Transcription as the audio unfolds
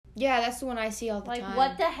Yeah, that's the one I see all the time. Like,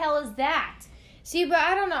 what the hell is that? See, but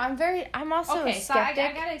I don't know. I'm also a skeptic. So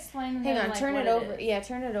I gotta explain. Hang on, turn it over. Yeah,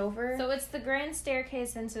 turn it over. So it's the grand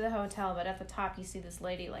staircase into the hotel, but at the top you see this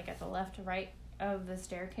lady, like at the left to right of the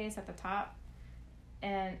staircase at the top.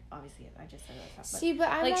 And obviously, I just said it at the top. See, but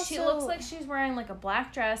I'm like also... she looks like she's wearing like a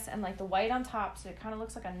black dress and like the white on top, so it kind of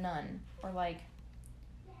looks like a nun or like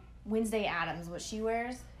Wednesday Addams, what she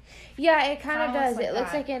wears. Yeah, it kind of does. Like it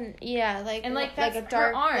looks like an like and like a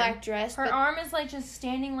dark arm. black dress. Her arm is like just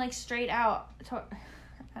standing like straight out.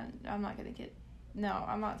 I'm not gonna get. No,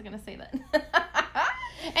 I'm not gonna say that.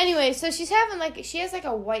 Anyway, so she has like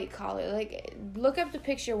a white collar. Like, look up the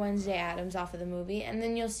picture Wednesday Addams off of the movie, and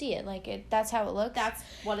then you'll see it. Like, that's how it looks. That's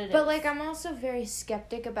what it is. But like, I'm also very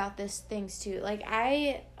skeptic about these things too. Like,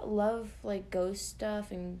 I love like ghost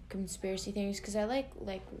stuff and conspiracy things because I like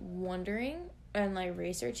wondering and like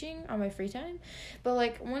researching on my free time. But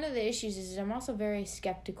like, one of the issues is I'm also very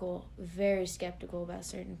skeptical about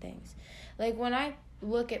certain things. Like, when I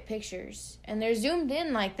look at pictures and they're zoomed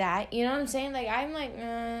in like that, you know what I'm saying? Like, I'm like,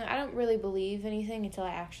 I don't really believe anything until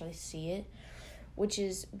I actually see it, which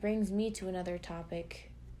brings me to another topic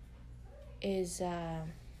is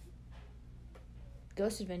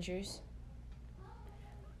Ghost Adventures.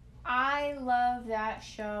 I love that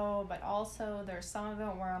show, but also there's some of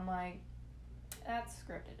it where I'm like, that's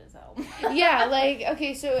scripted as hell. Yeah, like,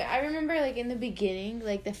 okay, so I remember, like, in the beginning,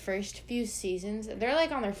 like, the first few seasons, they're,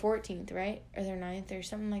 like, on their 14th, right? Or their 9th or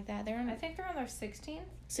something like that. I think they're on their 16th.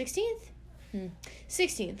 16th?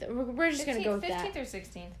 16th. We're just going to go with 15th that. 15th or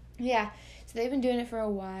 16th. Yeah, so they've been doing it for a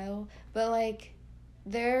while, but, like,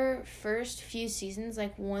 their first few seasons,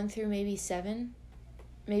 like, 1 through maybe 7,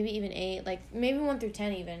 maybe even 8, like, maybe 1 through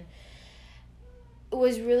 10 even,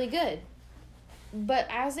 was really good. But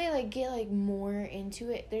as they, like, get, like, more into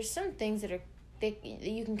it, there's some things that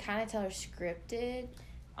you can kind of tell are scripted.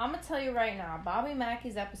 I'm going to tell you right now, Bobby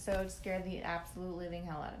Mackey's episode scared the absolute living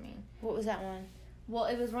hell out of me. What was that one? Well,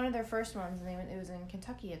 it was one of their first ones, and it was in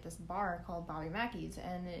Kentucky at this bar called Bobby Mackey's,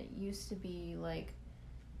 and it used to be, like,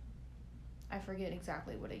 I forget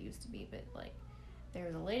exactly what it used to be, but, like, there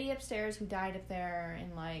was a lady upstairs who died up there,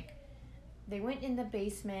 and, like, they went in the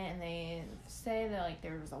basement, and they say that, like,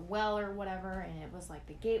 there was a well or whatever, and it was, like,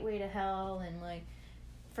 the gateway to hell, and, like,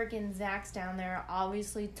 freaking Zach's down there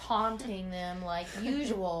obviously taunting them like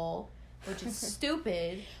usual, which is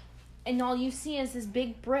stupid, and all you see is this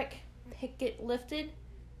big brick get lifted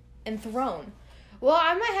and thrown. Well,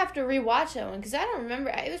 I might have to rewatch that one, because I don't remember.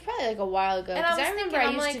 It was probably, like, a while ago, because I remember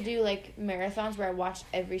I used to do, like, marathons where I watched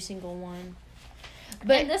every single one.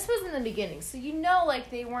 But this was in the beginning, so you know, like,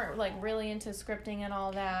 they weren't, like, really into scripting and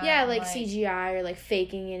all that. Yeah, like CGI or, like,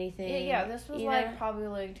 faking anything. Yeah, this was, like, probably,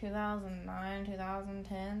 like, 2009,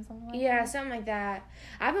 2010, something like that. Yeah, something like that.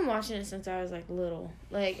 I've been watching it since I was, like, little.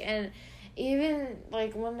 Like, and even,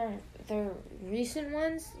 like, when they're recent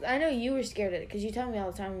ones, I know you were scared of it, because you tell me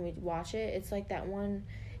all the time when we watch it. It's, like, that one...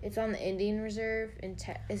 It's on the Indian Reserve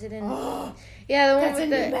is it in? Yeah, the one with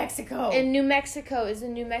New Mexico. In New Mexico is a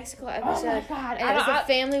New Mexico episode. Oh my god! And it's a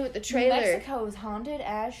family with the trailer. New Mexico is haunted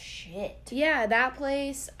as shit. Yeah, that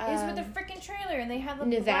place is with the freaking trailer, and they have the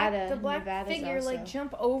Nevada. black figure also. Like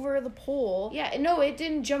jump over the pole. Yeah, no, it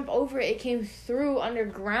didn't jump over it. It came through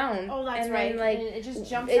underground. Oh, that's and right. Then, like, and it just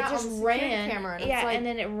jumped out on the ran. Camera. And yeah, like, and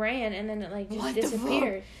then it ran, and then it like just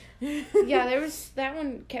disappeared. Yeah, that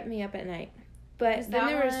one kept me up at night. But then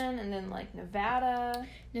there was one, and then like Nevada.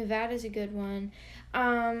 Nevada's a good one.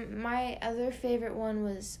 My other favorite one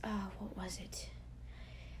was what was it?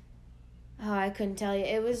 Oh, I couldn't tell you.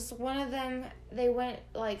 It was one of them. They went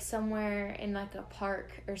like somewhere in like a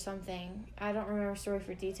park or something. I don't remember story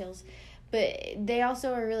for details, but they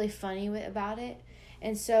also are really funny about it.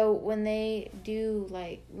 And so when they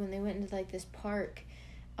went into like this park,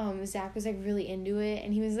 Zach was like really into it,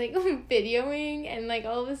 and he was like videoing, and like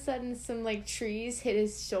all of a sudden some like trees hit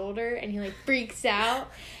his shoulder, and he like freaks out,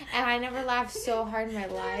 and I never laughed so hard in my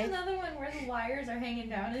life. There's another one where the wires are hanging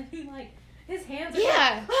down, and he like his hands are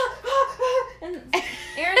like, and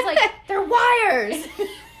Aaron's like, they're wires.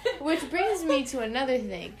 Which brings me to another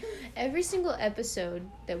thing. Every single episode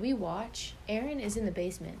that we watch, Aaron is in the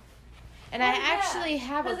basement. And I actually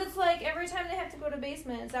have because it's like every time they have to go to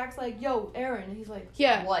basement, Zach's like, "Yo, Aaron," and he's like,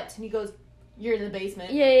 "Yeah, what?" And he goes, "You're in the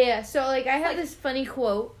basement." Yeah. So like I have this funny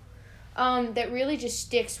quote, that really just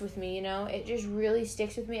sticks with me. You know, it just really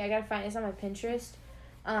sticks with me. I gotta find it's on my Pinterest.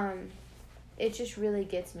 It just really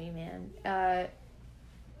gets me, man.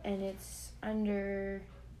 And it's under.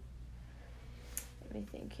 Let me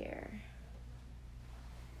think here.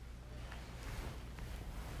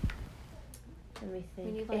 Let me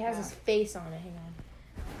think. It has his face on it.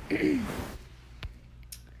 Hang on.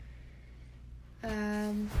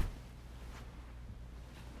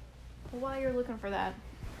 while you're looking for that.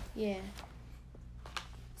 Yeah.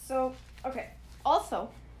 So, okay. Also,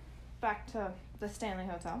 back to the Stanley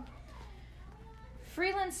Hotel.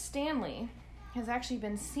 Freeland Stanley has actually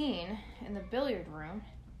been seen in the billiard room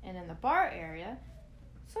and in the bar area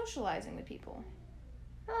socializing with people.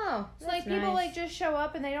 Oh, So, like, people, like, just show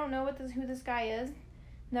up and they don't know who this guy is.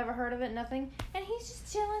 Never heard of it, nothing. And he's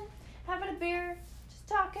just chilling, having a beer, just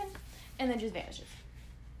talking, and then just vanishes.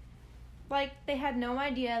 Like, they had no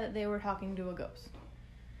idea that they were talking to a ghost.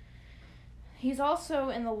 He's also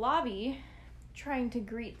in the lobby trying to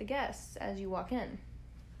greet the guests as you walk in.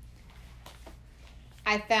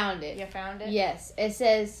 I found it. You found it? Yes. It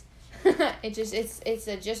says, it's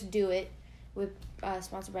a Just Do It, with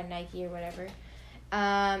sponsored by Nike or whatever.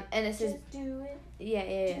 And it says, Just do it.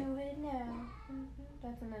 Yeah. Do it now.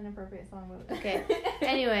 That's an inappropriate song. Okay.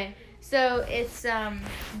 Anyway, so it's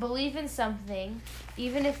believe in something,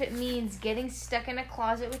 even if it means getting stuck in a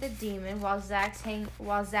closet with a demon while Zach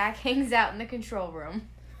hangs out in the control room.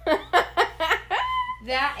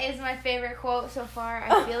 That is my favorite quote so far.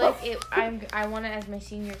 I feel like I want it as my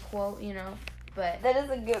senior quote, you know, but that is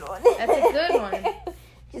a good one. That's a good one.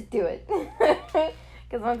 Just do it.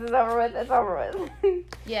 Because once it's over with, it's over with.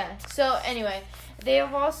 Yeah. So anyway, they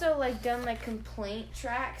have also like done like complaint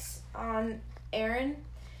tracks on Aaron.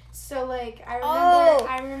 So like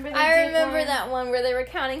I remember that one where they were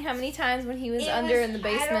counting how many times when he was in the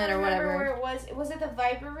basement or whatever. Where it was. Was it the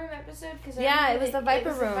Viper Room episode? It was the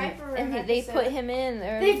Viper Room. And they put him in.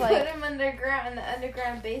 They put him underground in the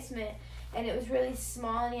underground basement, and it was really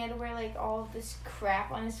small, and he had to wear like all of this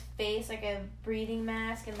crap on his face, like a breathing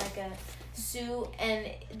mask and like a suit,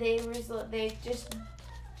 and they just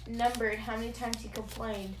numbered how many times he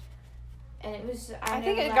complained. And it was... I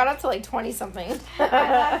think it got up to like 20 something. I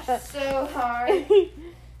laughed so hard.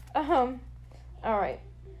 Alright.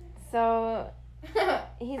 So,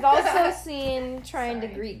 he's also seen trying to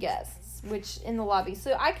greet guests, which in the lobby.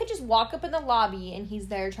 So, I could just walk up in the lobby and he's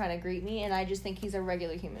there trying to greet me, and I just think he's a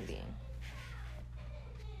regular human being.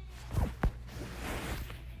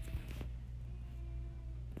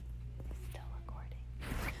 Still recording.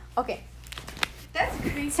 Okay. That's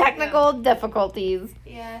creepy. Technical difficulties.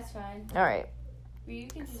 Yeah, that's fine. All right. You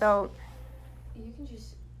can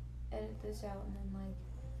just edit this out and then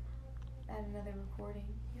like add another recording.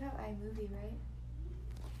 You have iMovie,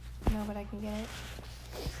 right? No, but I can get it.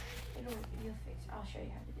 You'll fix. I'll show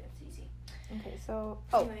you how to do it. It's easy. Okay, so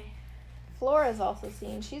Anyway. Flora's also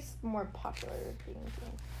seen. She's more popular being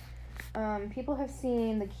seen. People have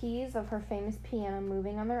seen the keys of her famous piano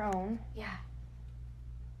moving on their own. Yeah.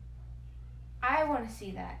 I want to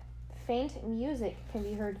see that. Faint music can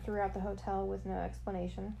be heard throughout the hotel with no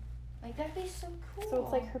explanation. Like, that'd be so cool. So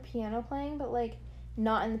it's like her piano playing, but like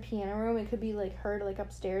not in the piano room. It could be like heard like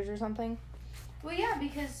upstairs or something. Well, yeah,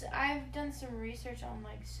 because I've done some research on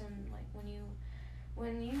like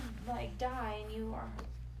when you like die and you are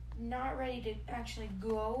not ready to actually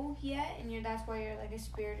go yet, and that's why you're like a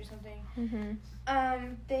spirit or something.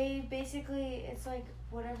 Mm-hmm. They basically, it's like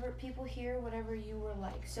whatever people hear, whatever you were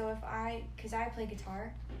like. So because I play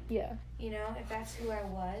guitar. Yeah. You know, if that's who I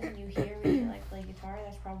was, and you hear me like play guitar,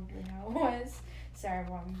 that's probably how it was. Sorry,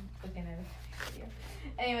 I'm looking at a video.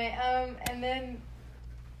 Anyway, and then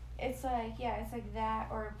it's like that,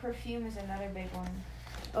 or perfume is another big one.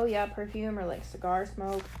 Oh yeah, perfume or like cigar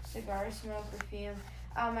smoke. Cigar smoke, perfume.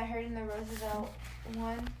 I heard in the Roosevelt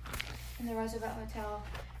one, in the Roosevelt Hotel,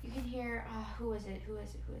 you can hear, who is it?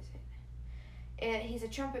 He's a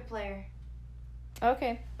trumpet player.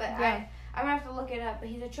 Okay. But yeah. I'm gonna have to look it up, but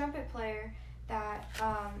he's a trumpet player that,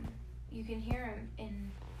 you can hear him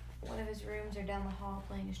in one of his rooms or down the hall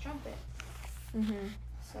playing his trumpet. Mm-hmm.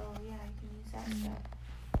 So, yeah, you can use that stuff.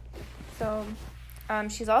 So,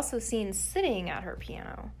 she's also seen sitting at her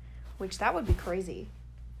piano, which that would be crazy.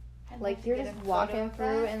 Like, you're just walking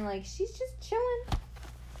through and, like, she's just chilling.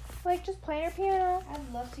 Like, just playing her piano.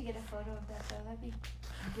 I'd love to get a photo of that, though. That'd be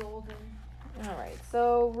golden. Alright,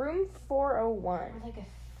 so room 401. Or like a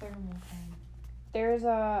thermal thing. There's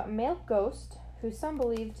a male ghost who some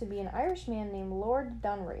believe to be an Irishman named Lord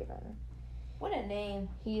Dunraven. What a name.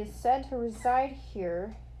 He is said to reside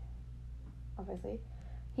here, obviously.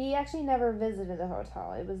 He actually never visited the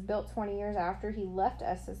hotel. It was built 20 years after he left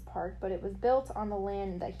Estes Park, but it was built on the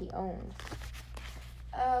land that he owned.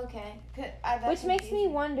 Okay. Which makes me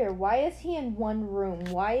wonder, why is he in one room?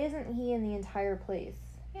 Why isn't he in the entire place?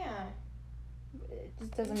 Yeah. It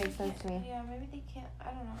just doesn't make sense to me. Yeah, maybe they can't.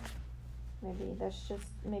 I don't know.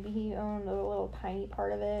 Maybe he owned a little tiny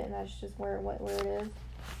part of it, and that's just where it is.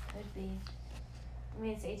 Could be. I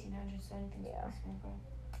mean, it's 1800s, so anything's possible.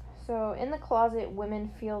 So, in the closet, women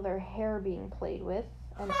feel their hair being played with.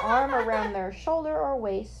 an arm around their shoulder or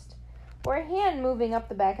waist, or a hand moving up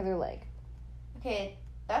the back of their leg. Okay,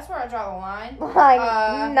 that's where I draw the line. Like,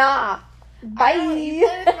 nah. Bye. You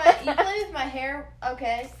play with my hair,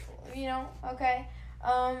 okay. Okay.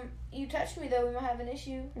 You touched me, though, we might have an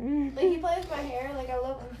issue. Like, you play with my hair, like, I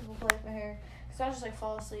love when people play with my hair. Because I'll just, like,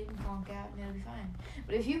 fall asleep and conk out, and it'll be fine.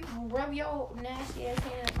 But if you rub your nasty ass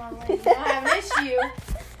hand up my leg, we might have an issue.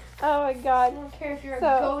 Oh, my God. I don't care if you're a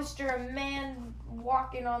ghost or a man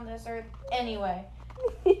walking on this earth. Anyway.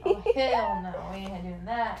 Oh, hell no. We ain't doing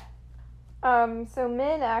that. So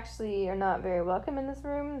men actually are not very welcome in this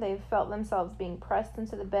room. They've felt themselves being pressed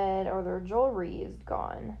into the bed or their jewelry is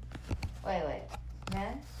gone. Wait.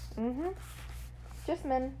 Men? Mm-hmm. Just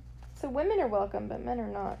men. So women are welcome, but men are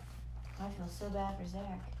not. I feel so bad for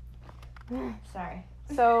Zach. Sorry.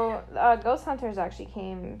 So, ghost hunters actually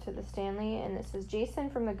came to the Stanley, and it says Jason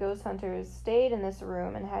from the ghost hunters stayed in this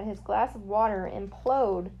room and had his glass of water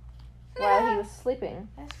implode while he was sleeping.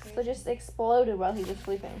 That's crazy. So just exploded while he was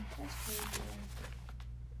sleeping. That's crazy.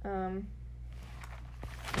 I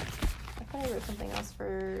thought I wrote something else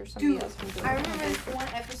for somebody else from ghost I remember hunters. this one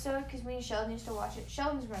episode because me and Sheldon used to watch it.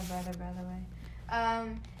 Sheldon's my brother, by the way.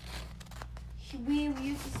 We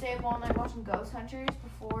used to stay up all night watching Ghost Hunters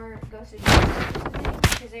before Ghost Adventures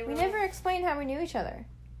because they were. We never explained how we knew each other.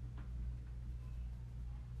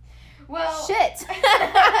 Well. Shit.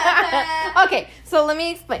 Okay, so let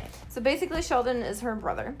me explain. So basically, Sheldon is her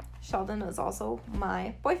brother. Sheldon is also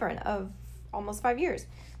my boyfriend of almost 5 years.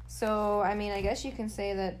 So, I mean, I guess you can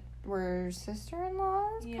say that we're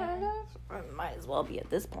sister-in-laws, kind of. Or might as well be at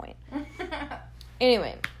this point.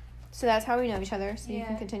 Anyway, so that's how we know each other. So you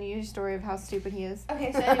can continue your story of how stupid he is.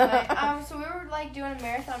 Okay, so anyway, so we were like doing a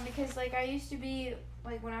marathon because like I used to be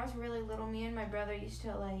like when I was really little, me and my brother used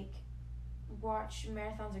to like watch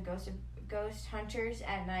marathons of Ghost Hunters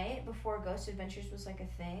at night before Ghost Adventures was like a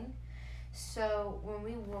thing. So when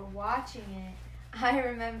we were watching it, I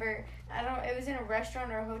remember it was in a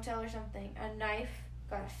restaurant or a hotel or something. A knife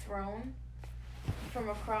got thrown from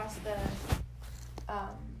across the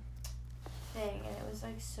thing, and it was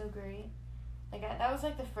like so great. Like that was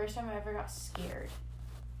like the first time I ever got scared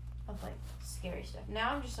of like scary stuff.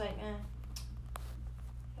 Now I'm just like,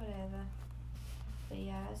 whatever. But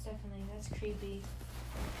yeah, that's creepy.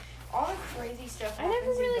 All the crazy stuff. I never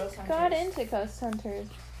happens in really Ghost got Hunters. into Ghost Hunters.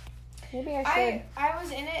 Maybe I should. I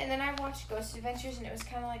was in it, and then I watched Ghost Adventures, and it was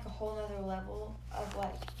kind of like a whole other level of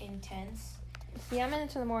like intense. See, I'm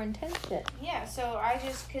into the more intense shit. Yeah, so I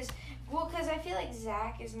just because I feel like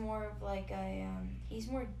Zach is more of like a he's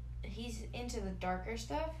into the darker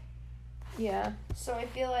stuff. Yeah. So I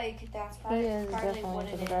feel like that's He partly is definitely what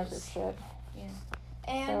into it the darker is. shit. Yeah.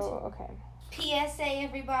 And So, okay. PSA,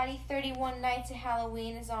 everybody, 31 Nights of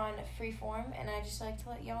Halloween is on Freeform, and I just like to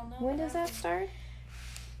let y'all know. When does that start?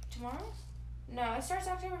 Tomorrow? No, it starts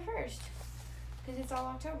October 1st. Because it's all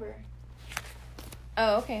October.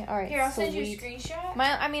 Oh, okay. All right. Here, I'll send you a Sweet. screenshot.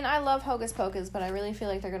 I love Hocus Pocus, but I really feel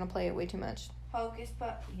like they're going to play it way too much. Hocus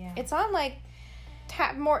Pocus. Yeah. It's on, like,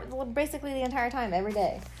 basically the entire time, every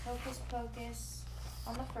day. Hocus Pocus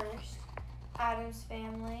on the 1st. Addams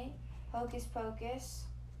Family. Hocus Pocus.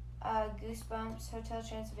 Goosebumps. Hotel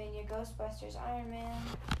Transylvania. Ghostbusters. Iron Man.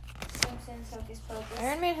 Simpsons. Hocus Pocus.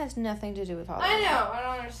 Iron Man has nothing to do with Halloween. I know. I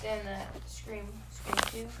don't understand that. Scream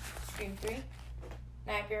 2. Scream 3.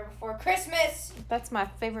 Nightmare Before Christmas. That's my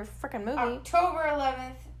favorite freaking movie. October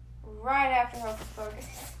 11th. Right after Hocus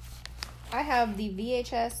Pocus. I have the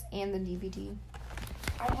VHS and the DVD.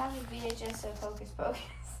 I have a VHS of Hocus Pocus.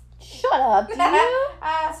 Shut up, do you?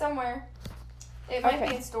 Somewhere. It might Okay.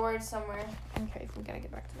 be in storage somewhere. Okay, we gotta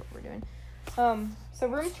get back to what we're doing. So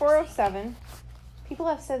room 407. People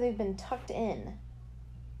have said they've been tucked in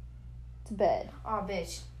to bed. Oh,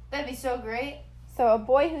 bitch. That'd be so great. So a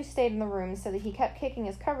boy who stayed in the room said that he kept kicking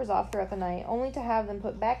his covers off throughout the night, only to have them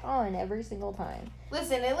put back on every single time.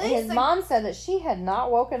 Listen, at And least his mom said that she had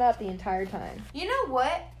not woken up the entire time. You know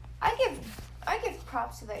what? I give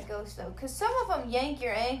props to that ghost though, because some of them yank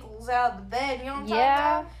your ankles out of the bed. You know what I'm talking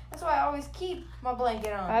about? That's why I always keep my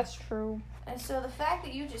blanket on. That's true. And so the fact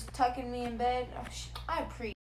that you just tucking me in bed, I appreciate.